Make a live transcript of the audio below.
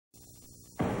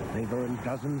They've earned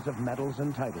dozens of medals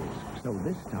and titles. So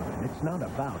this time, it's not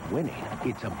about winning.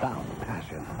 It's about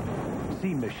passion.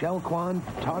 See Michelle Kwan,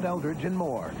 Todd Eldridge, and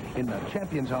more in the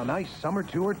Champions on Ice Summer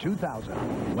Tour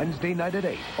 2000. Wednesday night at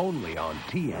 8, only on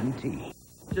TNT.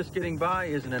 Just getting by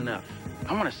isn't enough.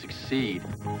 I want to succeed.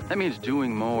 That means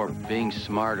doing more, being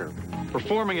smarter,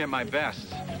 performing at my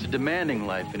best. It's a demanding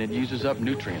life, and it uses up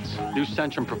nutrients. New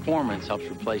Centrum Performance helps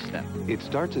replace them. It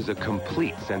starts as a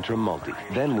complete Centrum Multi.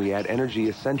 Then we add energy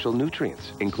essential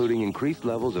nutrients, including increased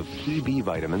levels of key B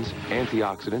vitamins,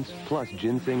 antioxidants, plus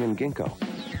ginseng and ginkgo.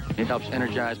 It helps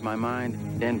energize my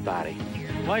mind and body.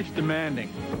 Life's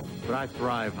demanding, but I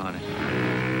thrive on it.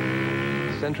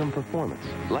 Centrum Performance.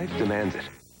 Life demands it.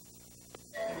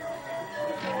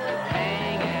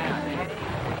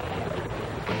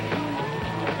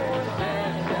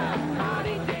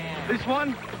 This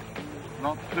one?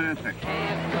 Not perfect.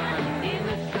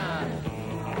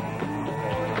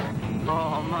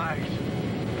 Oh, mate.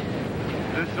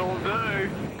 This'll do.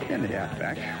 In the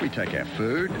Outback, we take our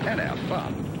food and our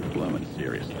fun bloomin'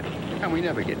 seriously. And we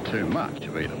never get too much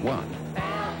of either one. So,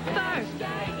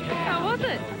 how was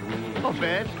it? Not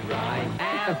bad.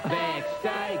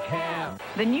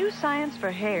 The new science for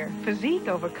hair, physique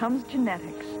overcomes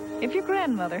genetics. If your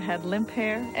grandmother had limp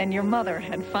hair and your mother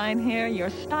had fine hair,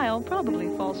 your style probably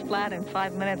falls flat in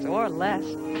 5 minutes or less.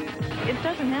 It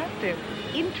doesn't have to.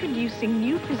 Introducing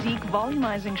new Physique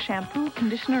volumizing shampoo,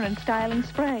 conditioner, and styling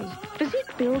spray.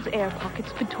 Physique builds air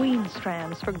pockets between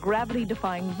strands for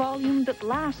gravity-defying volume that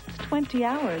lasts 20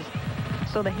 hours.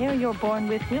 So the hair you're born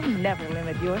with will never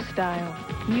limit your style.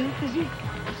 New Physique.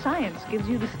 Science gives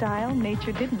you the style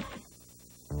nature didn't.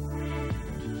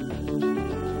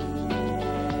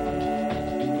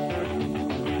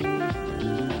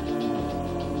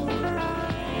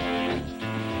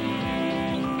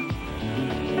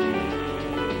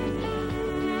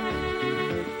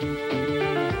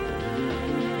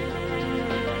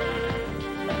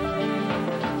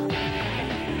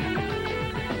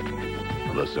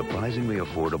 The surprisingly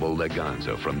affordable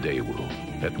Leganza from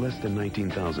Daewoo. At less than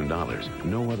 $19,000,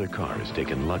 no other car has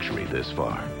taken luxury this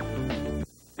far.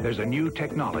 There's a new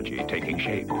technology taking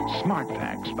shape. Smart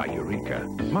Packs by Eureka.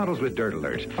 Models with dirt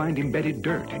alerts find embedded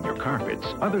dirt in your carpets.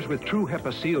 Others with true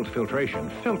HEPA-sealed filtration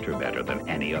filter better than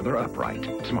any other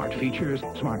upright. Smart features,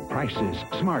 smart prices,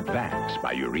 Smart Vacs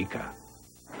by Eureka.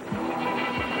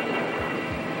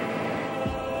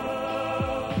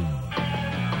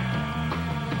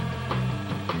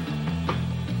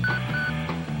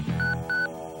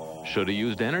 Should have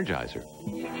used Energizer.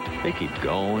 They keep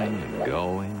going and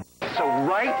going. So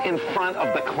right in front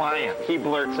of the client, he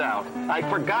blurts out, "I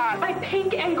forgot my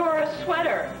pink Angora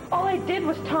sweater. All I did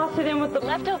was toss it in with the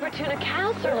leftover tuna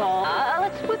casserole.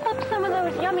 Let's whip up some of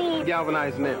those yummy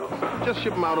galvanized nails. Just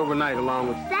ship them out overnight along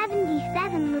with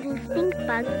 77 little stink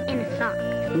bugs in a sock."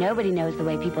 Nobody knows the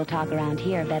way people talk around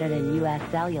here better than U.S.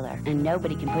 Cellular. And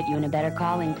nobody can put you in a better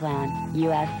calling plan.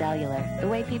 U.S. Cellular. The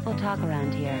way people talk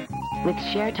around here. With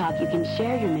Share Talk, you can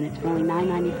share your minutes for only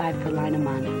 $9.95 per line a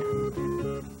month.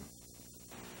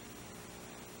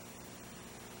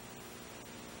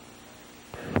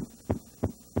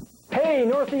 Hey,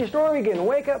 Northeast Oregon,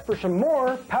 wake up for some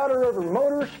more Powder River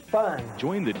Motors fun.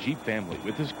 Join the Jeep family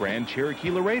with this Grand Cherokee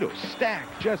Laredo. Stack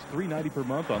just $390 per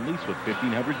month on lease with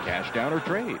 $1,500 cash down or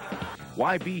trade.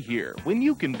 Why be here when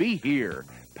you can be here?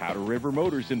 Powder River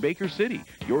Motors in Baker City.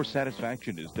 Your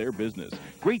satisfaction is their business.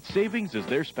 Great savings is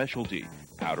their specialty.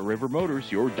 Powder River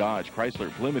Motors, your Dodge, Chrysler,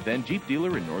 Plymouth, and Jeep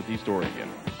dealer in Northeast Oregon.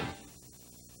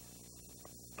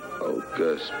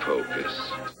 Hocus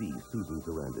Pocus. See Susan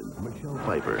Sarandon, Michelle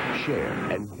Pfeiffer, Cher,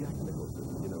 and Jack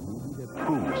Nicholson in a movie that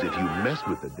proves if you mess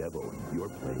with the devil, you're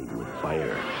playing with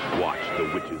fire. Watch The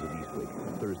Witches of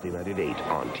Eastwick, Thursday night at 8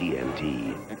 on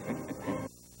TNT.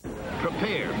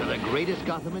 Prepare for the greatest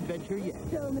Gotham adventure yet.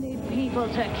 So many people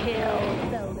to kill,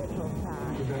 so little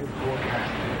time. Today's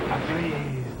forecast. A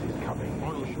breeze is coming.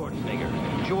 Arnold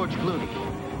Schwarzenegger, George Clooney,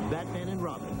 Batman and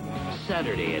Robin.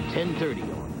 Saturday at 10:30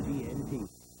 on TNT.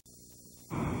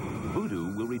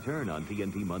 Voodoo will return on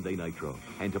TNT Monday Nitro.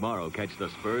 And tomorrow, catch the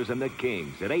Spurs and the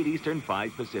Kings at 8 Eastern,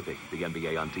 5 Pacific. The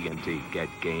NBA on TNT. Get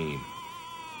game.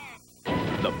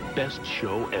 The best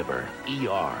show ever.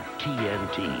 ER,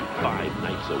 TNT, 5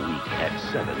 nights a week at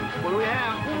 7. What do we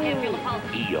have? Can't feel the pulse.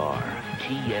 ER,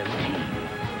 TNT.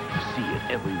 See it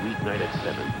every weeknight at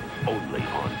 7. Only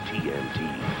on TNT.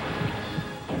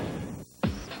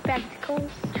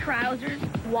 Spectacles, trousers,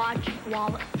 watch,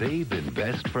 wallet. They've been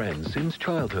best friends since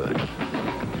childhood.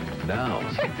 Now,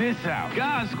 check this out.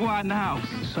 God Squad in the house.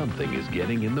 Something is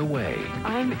getting in the way.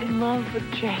 I'm in love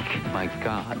with Jake. My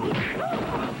God.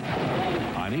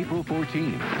 On April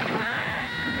 14th,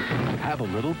 Have a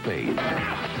little faith.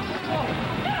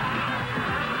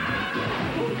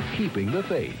 Keeping the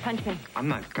faith. Punch me. I'm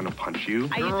not gonna punch you.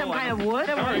 Are you some kind of wood?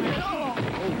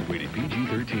 Rated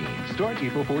PG-13. Starts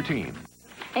April 14th.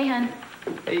 Hey, hon.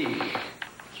 Hey.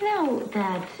 You know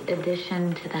that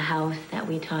addition to the house that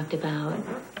we talked about?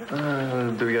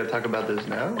 Do we gotta talk about this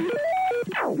now?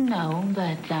 No,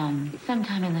 but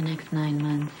sometime in the next 9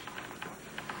 months.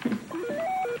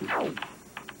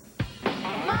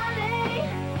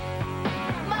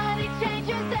 Money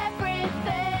changes everything.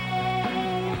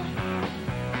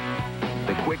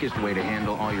 The quickest way to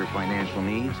handle all your financial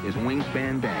needs is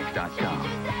wingspanbank.com.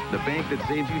 The bank that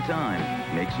saves you time,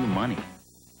 makes you money.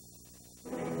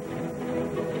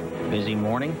 Busy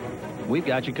morning? We've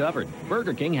got you covered.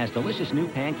 Burger King has delicious new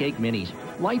pancake minis.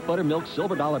 Light buttermilk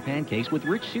silver dollar pancakes with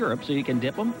rich syrup so you can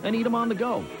dip them and eat them on the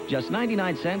go. Just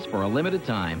 99 cents for a limited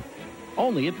time.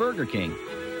 Only at Burger King.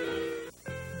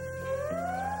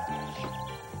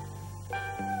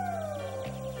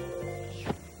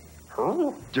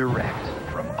 Direct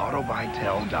from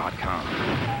AutoBuyTel.com.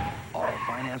 Auto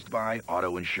financed by,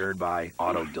 auto insured by,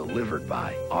 auto delivered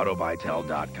by,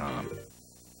 AutoBuyTel.com.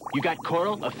 You got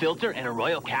coral, a filter, and a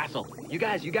royal castle. You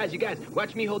guys,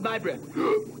 watch me hold my breath.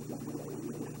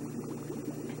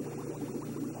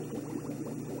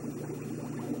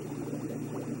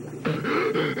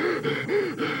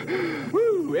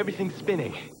 Woo, everything's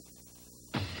spinning.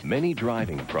 Many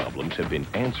driving problems have been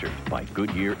answered by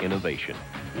Goodyear innovation.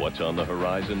 What's on the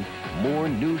horizon? More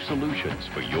new solutions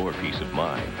for your peace of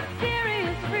mind.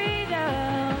 Serious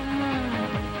freedom.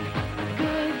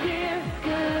 Goodyear.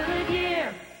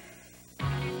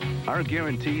 Our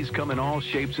guarantees come in all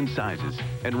shapes and sizes.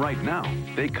 And right now,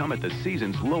 they come at the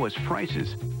season's lowest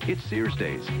prices. It's Sears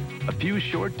Days. A few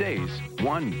short days,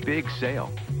 one big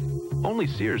sale. Only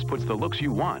Sears puts the looks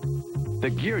you want. The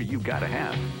gear you've got to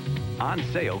have. On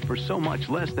sale for so much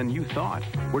less than you thought.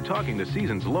 We're talking the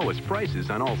season's lowest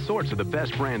prices on all sorts of the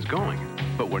best brands going.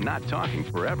 But we're not talking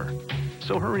forever.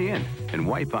 So hurry in and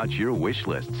wipe out your wish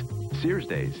lists. Sears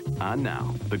Days, on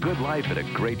now. The good life at a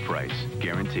great price,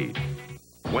 guaranteed.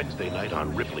 Wednesday night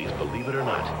on Ripley's Believe It or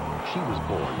Not. She was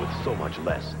born with so much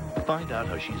less. Find out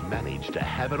how she's managed to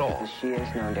have it all. She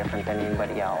is no different than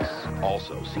anybody else.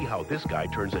 Also, see how this guy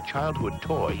turns a childhood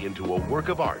toy into a work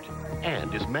of art.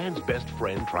 And is man's best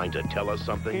friend trying to tell us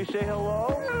something? Can you say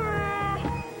hello?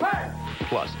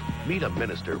 Plus, meet a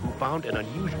minister who found an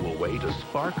unusual way to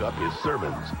spark up his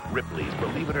sermons. Ripley's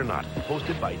Believe It or Not,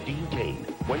 hosted by Dean Cain.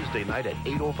 Wednesday night at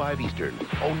 8:05 Eastern,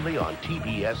 only on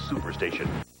TBS Superstation.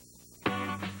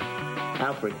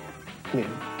 Alfred, come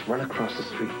here. Run across the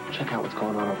street. Check out what's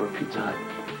going on over at Pizza Hut.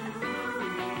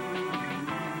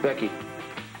 Becky,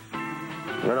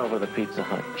 run over to Pizza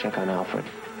Hut. Check on Alfred.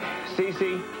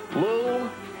 Cece, Lou,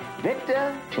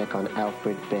 Victor, check on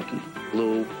Alfred, Becky.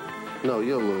 Lou. No,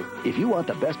 you're Lou. If you want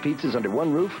the best pizzas under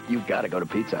one roof, you've got to go to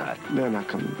Pizza Hut. They're not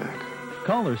coming back.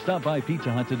 Call or stop by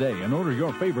Pizza Hut today and order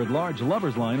your favorite large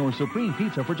Lover's Line or Supreme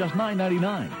Pizza for just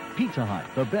 $9.99. Pizza Hut,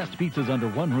 the best pizzas under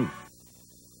one roof.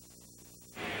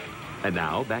 And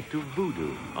now, back to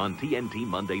Voodoo on TNT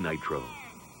Monday Nitro.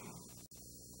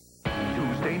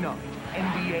 Tuesday night,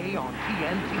 NBA on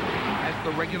TNT. As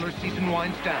the regular season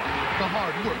winds down, the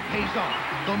hard work pays off.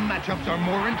 The matchups are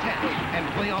more intense, and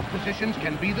playoff positions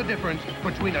can be the difference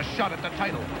between a shot at the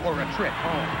title or a trip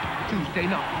home. Tuesday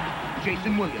night,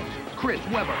 Jason Williams, Chris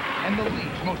Webber, and the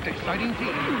league's most exciting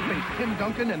team face Tim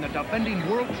Duncan and the defending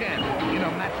world champ in a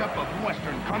matchup of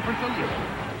Western Conference Elite.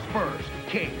 Spurs,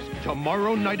 Kings,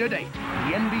 tomorrow night at 8.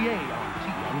 The NBA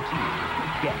on TNT.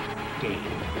 Get game.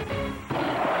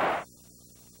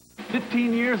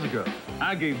 15 years ago,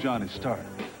 I gave John his start.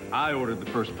 I ordered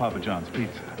the first Papa John's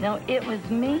pizza. No, it was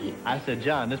me. I said,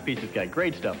 John, this pizza's got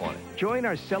great stuff on it. Join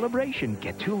our celebration.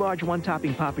 Get 2 large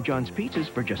one-topping Papa John's pizzas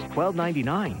for just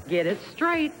 $12.99. Get it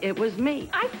straight. It was me.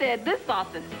 I said this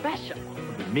sauce is special.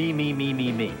 Me.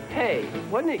 Hey,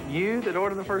 wasn't it you that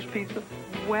ordered the first pizza?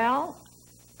 Well,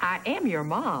 I am your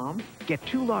mom. Get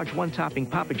 2 large one-topping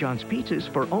Papa John's pizzas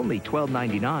for only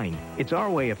 $12.99. It's our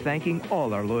way of thanking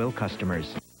all our loyal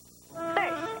customers.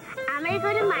 I'm gonna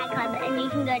go to my club and you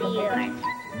can go to yours.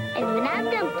 And when I'm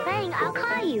done playing, I'll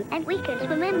call you and we can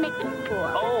swim in Mickey's pool.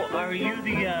 Oh, are you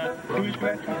the booze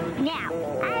director? Now,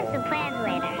 I have some plans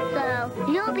later, so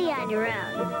you'll be on your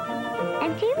own.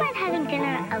 And do you mind having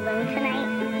dinner alone tonight?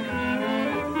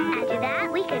 After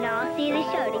that, we can all see the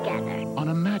show together. On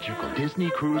a magical Disney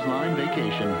Cruise Line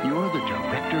vacation, you're the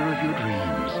director of your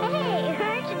dreams. Hey,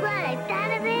 aren't you glad I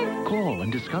thought of it? Call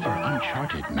and discover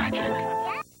uncharted magic.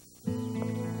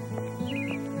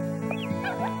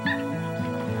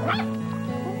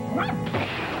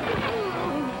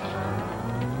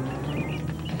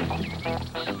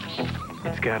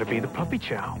 gotta be the puppy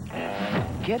chow.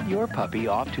 Get your puppy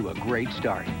off to a great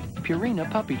start. Purina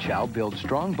Puppy Chow builds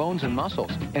strong bones and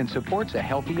muscles and supports a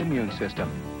healthy immune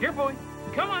system. Here, boy.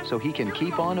 Come on. So he can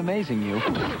keep on amazing you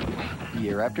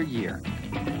year after year.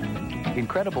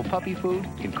 Incredible puppy food,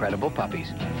 incredible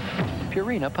puppies.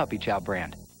 Purina Puppy Chow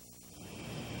brand.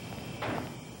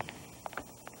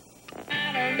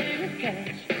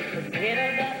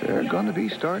 They're going to be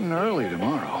starting early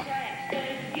tomorrow.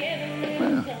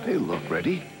 Well, they look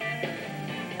ready.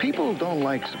 People don't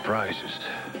like surprises.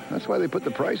 That's why they put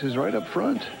the prices right up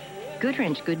front.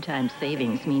 Goodwrench Good Times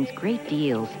Savings means great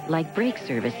deals, like brake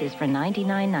services for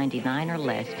 $99.99 or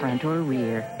less, front or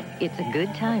rear. It's a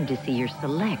good time to see your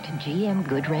select GM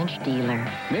Goodwrench dealer.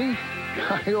 Me?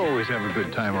 I always have a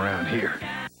good time around here.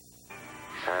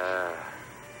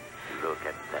 Look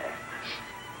at that.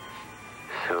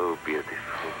 So beautiful.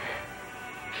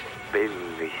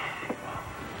 Bellissimo.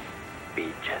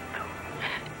 Be gentle.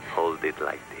 Hold it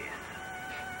like this.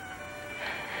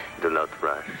 Do not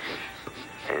rush.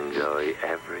 Enjoy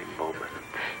every moment.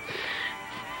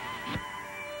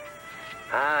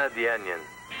 Ah, the onion.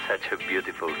 Such a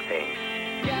beautiful thing.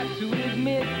 Got to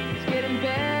admit, it's getting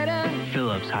better.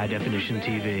 Philips High Definition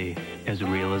TV. As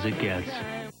real as it gets.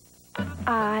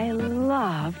 I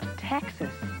loved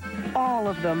Texas. All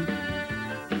of them.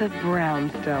 The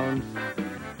brownstones.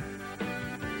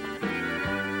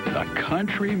 The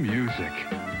country music.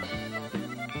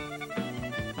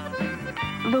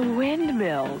 The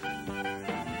windmills.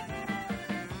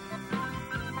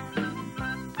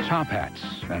 Top hats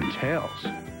and tails.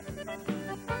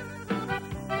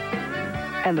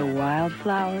 And the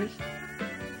wildflowers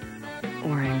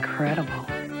were incredible.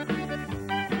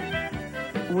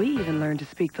 We even learned to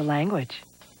speak the language.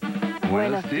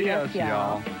 Buenos dias,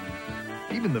 y'all.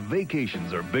 Even the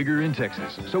vacations are bigger in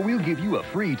Texas, so we'll give you a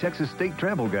free Texas State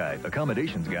Travel Guide,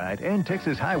 Accommodations Guide, and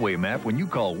Texas Highway Map when you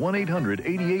call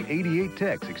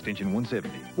 1-800-8888-TEX, extension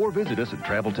 170, or visit us at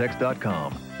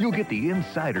TravelTex.com. You'll get the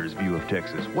insider's view of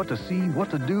Texas, what to see, what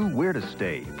to do, where to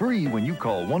stay. Free when you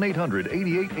call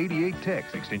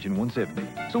 1-800-8888-TEX, extension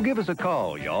 170. So give us a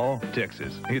call, y'all.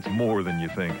 Texas, it's more than you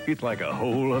think. It's like a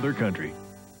whole other country.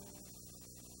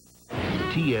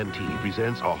 TNT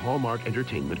presents a Hallmark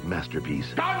Entertainment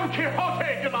masterpiece. Don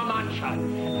Quixote de la Mancha.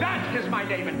 That is my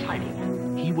name and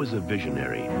title. He was a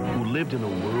visionary who lived in a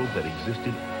world that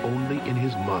existed only in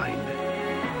his mind.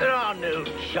 There are no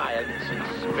giants in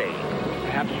Spain.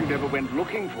 Perhaps you never went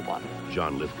looking for one.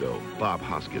 John Lithgow, Bob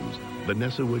Hoskins,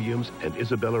 Vanessa Williams, and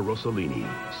Isabella Rossellini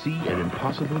see an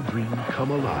impossible dream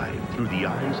come alive through the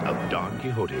eyes of Don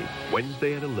Quixote.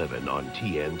 Wednesday at 11 on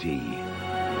TNT.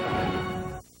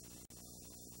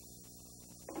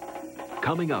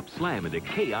 Coming up, slam into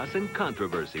chaos and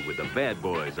controversy with the bad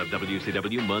boys of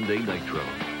WCW Monday Nitro.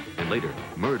 And later,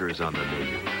 murders on the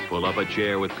menu. Pull up a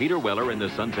chair with Peter Weller and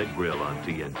the Sunset Grill on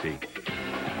TNT.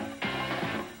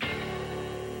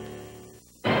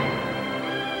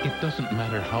 It doesn't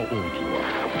matter how old you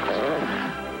are.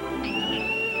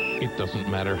 It doesn't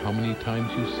matter how many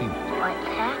times you've seen it. What's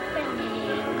happening?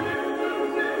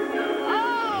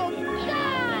 Oh,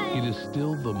 God! It is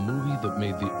still the movie that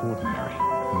made the ordinary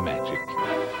magic.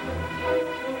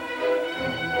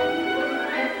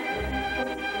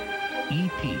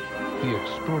 E.T., the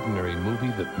extraordinary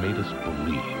movie that made us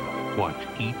believe. Watch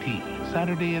E.T.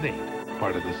 Saturday at 8,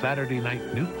 part of the Saturday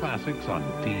Night New Classics on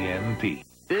TNT.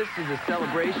 This is a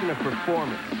celebration of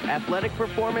performance, athletic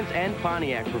performance, and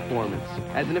Pontiac performance.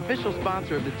 As an official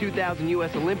sponsor of the 2000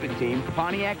 U.S. Olympic team,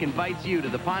 Pontiac invites you to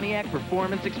the Pontiac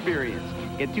Performance Experience.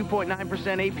 Get 2.9%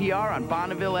 APR on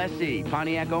Bonneville SE.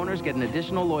 Pontiac owners get an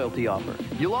additional loyalty offer.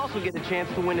 You'll also get a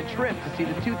chance to win a trip to see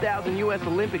the 2000 U.S.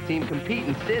 Olympic team compete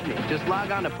in Sydney. Just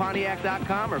log on to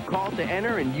Pontiac.com or call to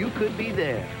enter and you could be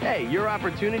there. Hey, your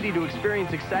opportunity to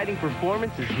experience exciting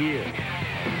performance is here.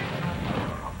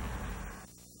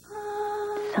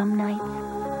 Some nights,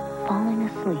 falling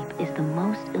asleep is the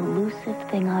most elusive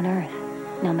thing on earth.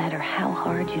 No matter how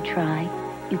hard you try,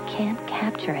 you can't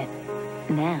capture it.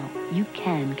 Now, you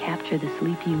can capture the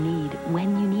sleep you need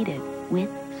when you need it with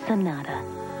Sonata.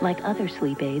 Like other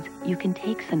sleep aids, you can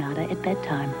take Sonata at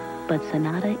bedtime. But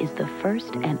Sonata is the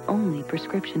first and only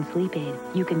prescription sleep aid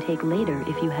you can take later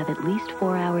if you have at least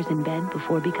 4 hours in bed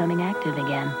before becoming active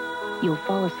again. You'll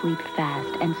fall asleep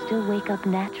fast and still wake up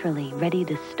naturally, ready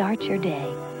to start your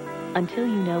day. Until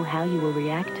you know how you will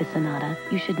react to Sonata,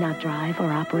 you should not drive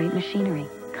or operate machinery.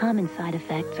 Common side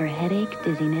effects are headache,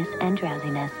 dizziness, and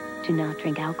drowsiness. Do not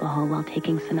drink alcohol while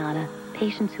taking Sonata.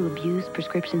 Patients who abuse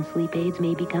prescription sleep aids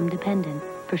may become dependent.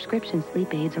 Prescription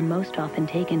sleep aids are most often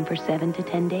taken for 7 to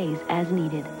 10 days as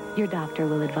needed. Your doctor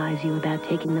will advise you about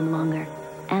taking them longer.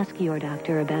 Ask your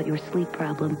doctor about your sleep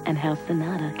problem and how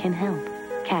Sonata can help.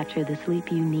 Capture the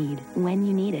sleep you need when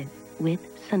you need it with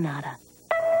Sonata.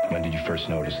 When did you first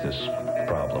notice this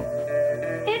problem?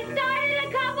 It started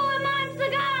a couple of months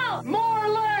ago! More or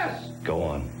less! Go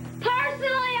on.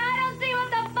 Personally, I don't see what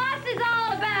the fuss is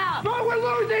all about! But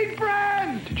we're losing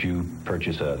friends! Did you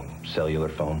purchase a cellular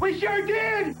phone? We sure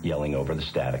did! Yelling over the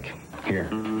static. Here,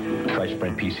 try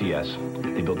Sprint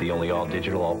PCS. They built the only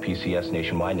all-digital, all-PCS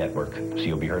nationwide network, so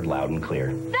you'll be heard loud and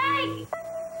clear. Thank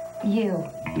you.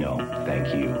 No, thank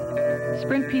you.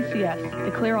 Sprint PCS,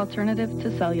 the clear alternative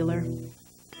to cellular.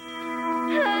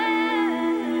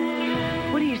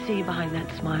 What do you see behind that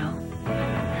smile?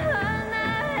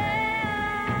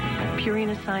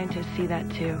 Purina scientists see that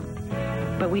too.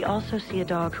 But we also see a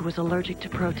dog who was allergic to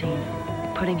protein,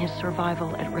 putting his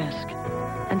survival at risk.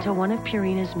 Until one of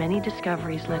Purina's many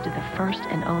discoveries led to the first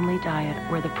and only diet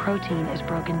where the protein is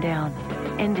broken down,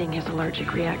 ending his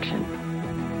allergic reaction.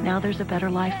 Now there's a better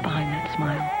life behind that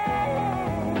smile.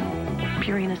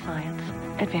 Purina Science,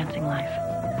 advancing life.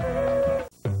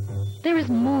 There is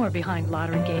more behind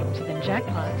lottery games than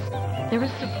jackpots. There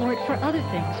is support for other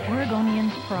things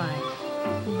Oregonians prize.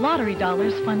 Lottery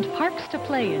dollars fund parks to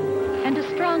play in and a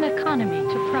strong economy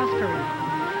to prosper in.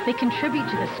 They contribute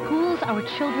to the schools our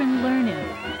children learn in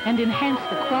and enhance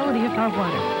the quality of our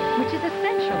water, which is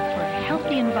essential for a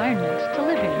healthy environment to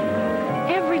live in.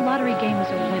 Every lottery game is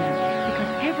a winner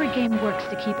because every game works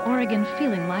to keep Oregon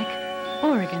feeling like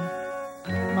Oregon.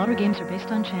 Lottery games are based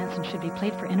on chance and should be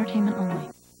played for entertainment only.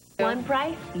 One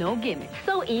price, no gimmicks.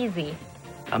 So easy.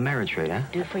 Ameritrade, huh?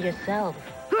 Do it for yourself.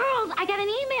 Girls, I got an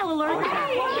email alert.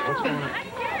 What's going on?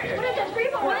 What is it,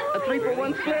 3-for-1? A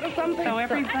 3-for-1 split or something? So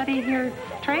everybody here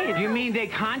trades. You mean they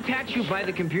contact you by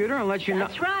the computer and let you know?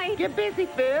 That's right. Get busy,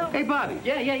 Phil. Hey, Bobby.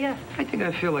 Yeah. I think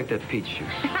I feel like that peach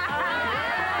juice.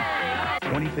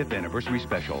 25th anniversary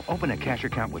special. Open a cash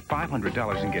account with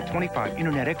 $500 and get 25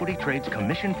 internet equity trades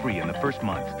commission-free in the first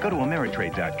month. Go to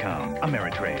Ameritrade.com.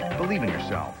 Ameritrade. Believe in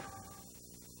yourself.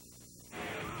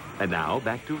 And now,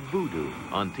 back to Voodoo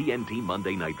on TNT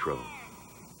Monday Nitro.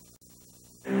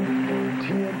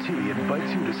 TNT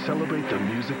invites you to celebrate the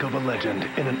music of a legend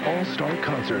in an all-star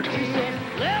concert.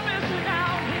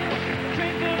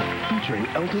 Featuring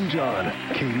Elton John,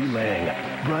 Katie Lang,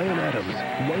 Bryan Adams,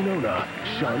 Winona,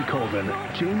 Sean Colvin,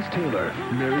 James Taylor,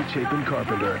 Mary Chapin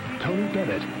Carpenter, Tony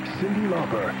Bennett, Cyndi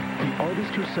Lauper, the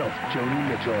artist herself, Joni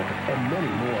Mitchell, and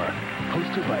many more.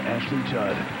 Hosted by Ashley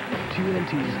Judd.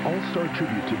 TNT's all-star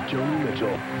tribute to Joni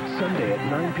Mitchell, Sunday at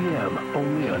 9 p.m.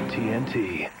 only on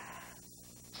TNT.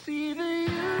 See the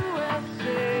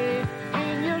USA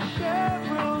in your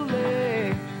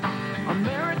Chevrolet.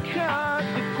 America,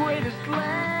 the greatest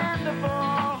land of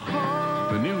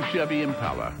all. The new Chevy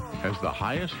Impala has the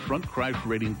highest front crash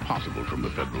rating possible from the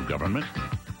federal government,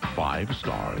 5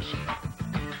 stars.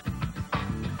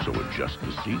 So adjust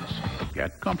the seats,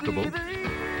 get comfortable,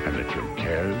 and let your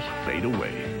cares fade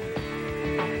away.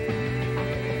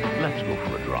 Let's go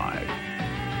for a drive.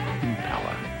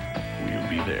 Impala. We'll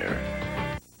be there.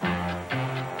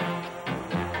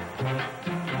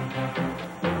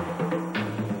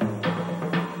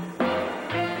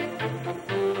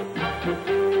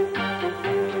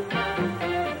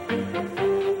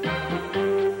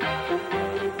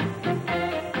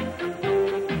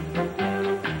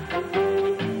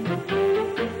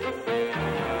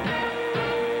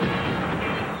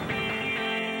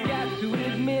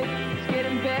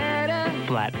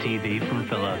 Flat TV from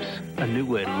Philips. A new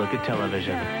way to look at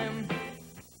television.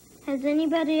 Has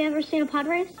anybody ever seen a pod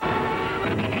race?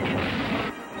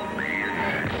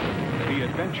 The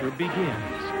adventure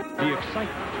begins. The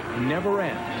excitement never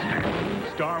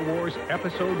ends. Star Wars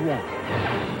Episode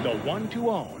 1. The one to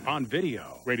own on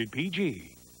video. Rated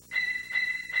PG.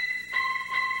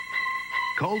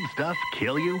 Cold stuff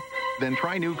kill you? Then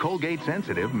try new Colgate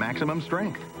Sensitive Maximum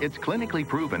Strength. It's clinically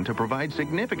proven to provide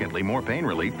significantly more pain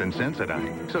relief than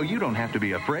Sensodyne, so you don't have to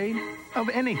be afraid of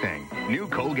anything. New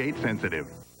Colgate Sensitive.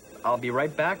 I'll be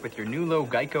right back with your new low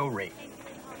Geico rate.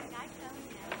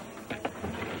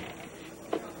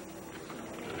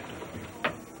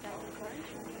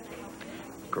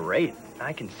 Great.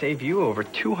 I can save you over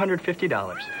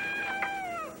 $250.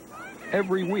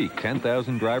 Every week,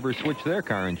 10,000 drivers switch their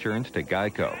car insurance to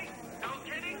Geico.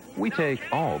 We take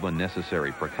all the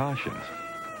necessary precautions.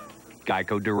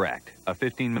 Geico Direct. A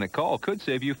 15-minute call could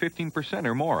save you 15%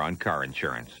 or more on car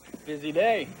insurance. Busy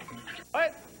day.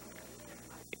 What?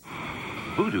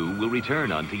 Voodoo will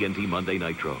return on TNT Monday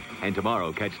Nitro. And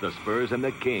tomorrow, catch the Spurs and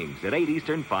the Kings at 8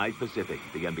 Eastern, 5 Pacific.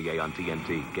 The NBA on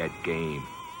TNT. Get game.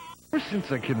 Ever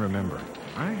since I can remember,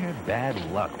 I had bad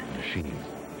luck with machines.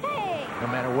 Hey, no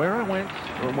matter where I went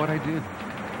or what I did.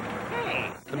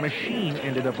 The machine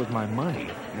ended up with my money,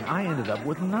 and I ended up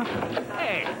with nothing.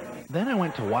 Then I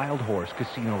went to Wild Horse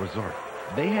Casino Resort.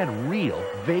 They had real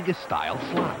Vegas-style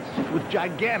slots with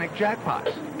gigantic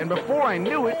jackpots. And before I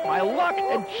knew it, my luck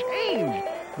had changed.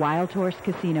 Wild Horse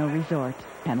Casino Resort,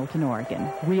 Pendleton,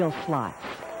 Oregon. Real slots,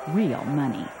 real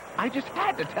money. I just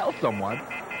had to tell someone.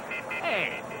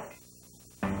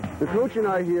 The coach and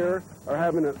I here are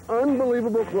having an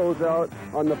unbelievable closeout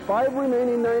on the 5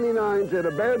 remaining 99s at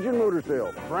a Badger Motor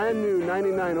Sale. Brand new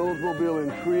 99 Oldsmobile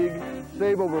Intrigue.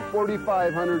 Save over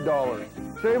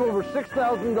 $4,500. Save over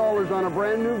 $6,000 on a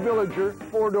brand new Villager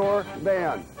 4-door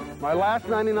van. My last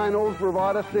 99 Olds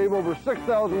Bravada save over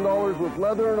 $6,000 with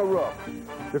leather and a roof.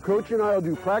 The coach and I will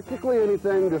do practically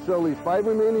anything to sell these 5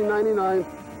 remaining 99s.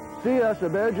 See us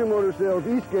at Badger Motor Sales,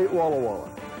 Eastgate, Walla Walla.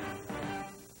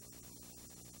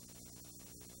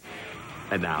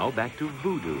 And now back to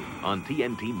Voodoo on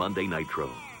TNT Monday Nitro.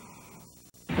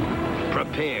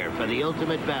 Prepare for the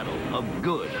ultimate battle of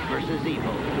good versus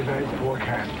evil. Today's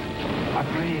forecast, a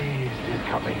freeze is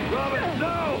coming. Robert,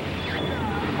 no!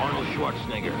 Arnold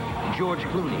Schwarzenegger, George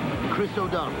Clooney, Chris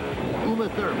O'Donnell, Uma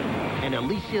Thurman, and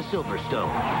Alicia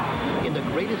Silverstone in the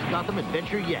greatest Gotham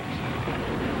adventure yet.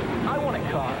 I want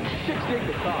a car. Chicks dig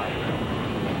the car.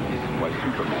 This is what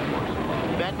Superman wants.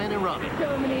 Batman and Robin.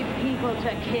 So many people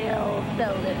to kill,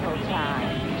 so little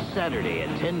time. Saturday at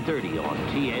 10:30 on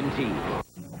TNT.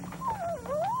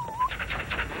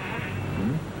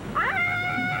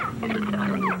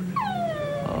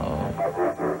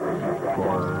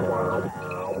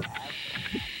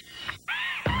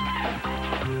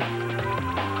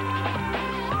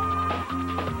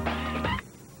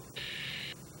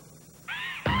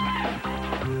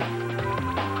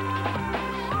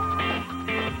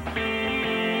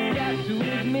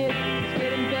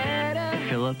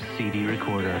 Philips CD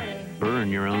recorder. Burn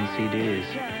your own CDs.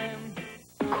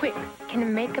 Quick, can a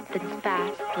makeup that's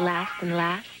fast last and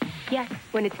last? Yes,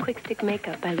 when it's Quick Stick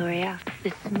Makeup by L'Oreal.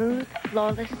 The smooth,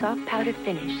 flawless, soft powdered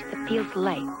finish that feels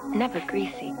light, never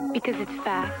greasy. Because it's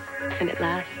fast and it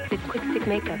lasts. It's Quick Stick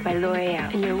Makeup by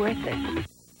L'Oreal, and you're worth it.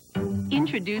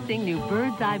 Introducing new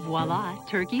Bird's Eye Voila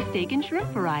turkey, steak, and shrimp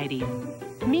varieties.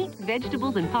 Meat,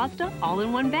 vegetables, and pasta all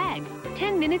in one bag.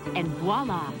 10 minutes and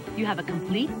voila, you have a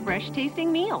complete,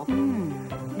 fresh-tasting meal.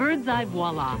 Bird's Eye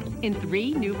Voila in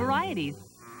 3 new varieties.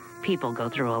 People go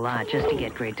through a lot just to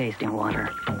get great-tasting water.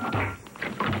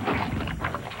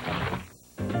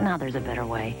 Now there's a better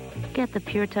way. Get the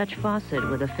Pure Touch faucet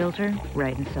with a filter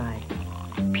right inside.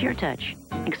 Pure Touch,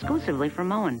 exclusively from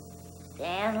Moen.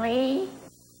 Stanley?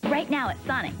 Right now at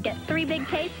Sonic, get 3 big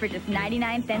tastes for just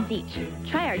 99 cents each.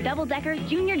 Try our double-decker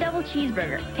Junior Double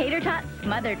Cheeseburger, tater tots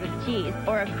smothered with cheese,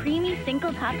 or a creamy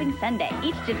single-topping sundae,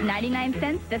 each just 99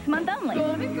 cents this month only.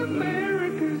 Sonic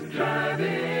America's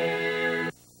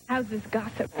driving. How's this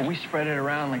gossip? Well, we spread it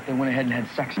around like they went ahead and had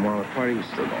sex while the party was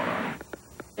still going on.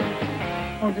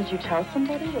 Well, did you tell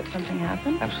somebody that something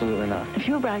happened? Absolutely not. If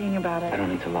you were bragging about it... I don't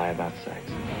need to lie about sex.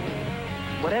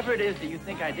 Whatever it is that you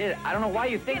think I did, I don't know why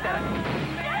you think that.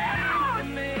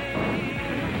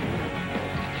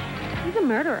 He's a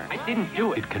murderer. I didn't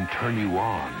do it. It can turn you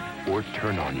on or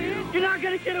turn on you. You're not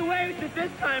gonna get away with it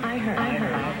this time. I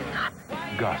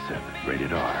heard. Gossip,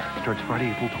 rated R. Starts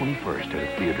Friday, April 21st at a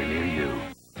theater near you.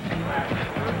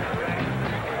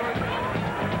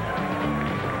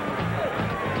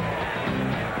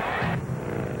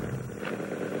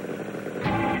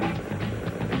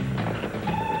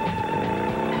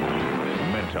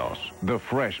 Mentos, the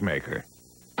fresh maker.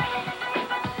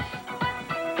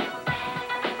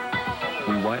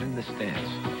 We widen the stance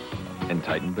and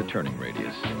tighten the turning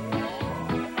radius.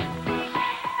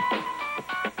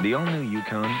 The all-new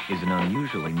Yukon is an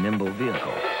unusually nimble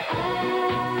vehicle.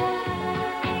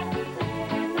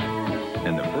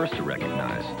 And the first to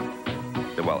recognize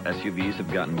that while SUVs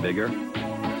have gotten bigger,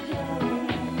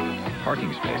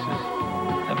 parking spaces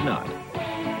have not.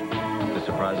 The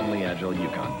surprisingly agile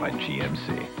Yukon by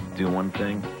GMC. Do one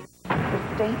thing.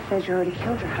 The state says you already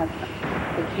killed your husband.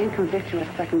 They can't convict you a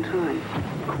second time.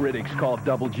 Critics call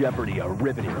Double Jeopardy a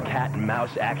riveting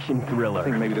cat-and-mouse action thriller. I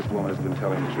think maybe this woman has been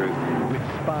telling the truth. With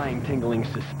spine-tingling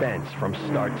suspense from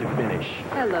start to finish.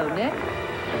 Hello, Nick.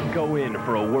 Go in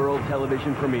for a world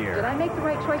television premiere. Did I make the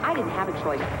right choice? I didn't have a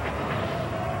choice.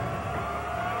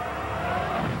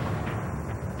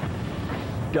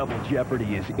 Double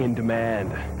Jeopardy is in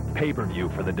demand. Pay-per-view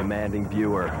for the demanding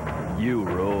viewer. You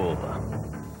rule.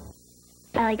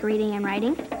 I like reading and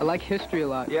writing. I like history a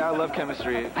lot. Yeah, I love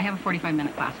chemistry. I have a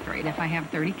 45-minute class period. If I have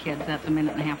 30 kids, that's a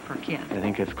minute and a half per kid. I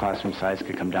think if classroom size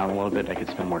could come down a little bit, I could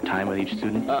spend more time with each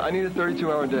student. I need a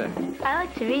 32-hour day. I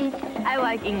like to read. I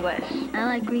like English. I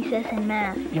like recess and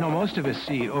math. You know, most of us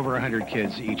see over 100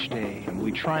 kids each day, and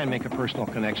we try and make a personal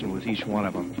connection with each one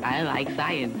of them. I like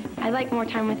science. I like more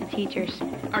time with the teachers.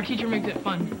 Our teacher makes it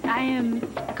fun. I am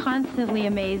constantly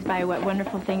amazed by what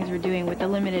wonderful things we're doing with the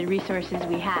limited resources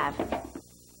we have.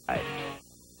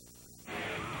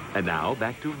 And now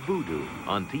back to Voodoo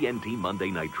on TNT Monday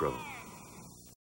Nitro.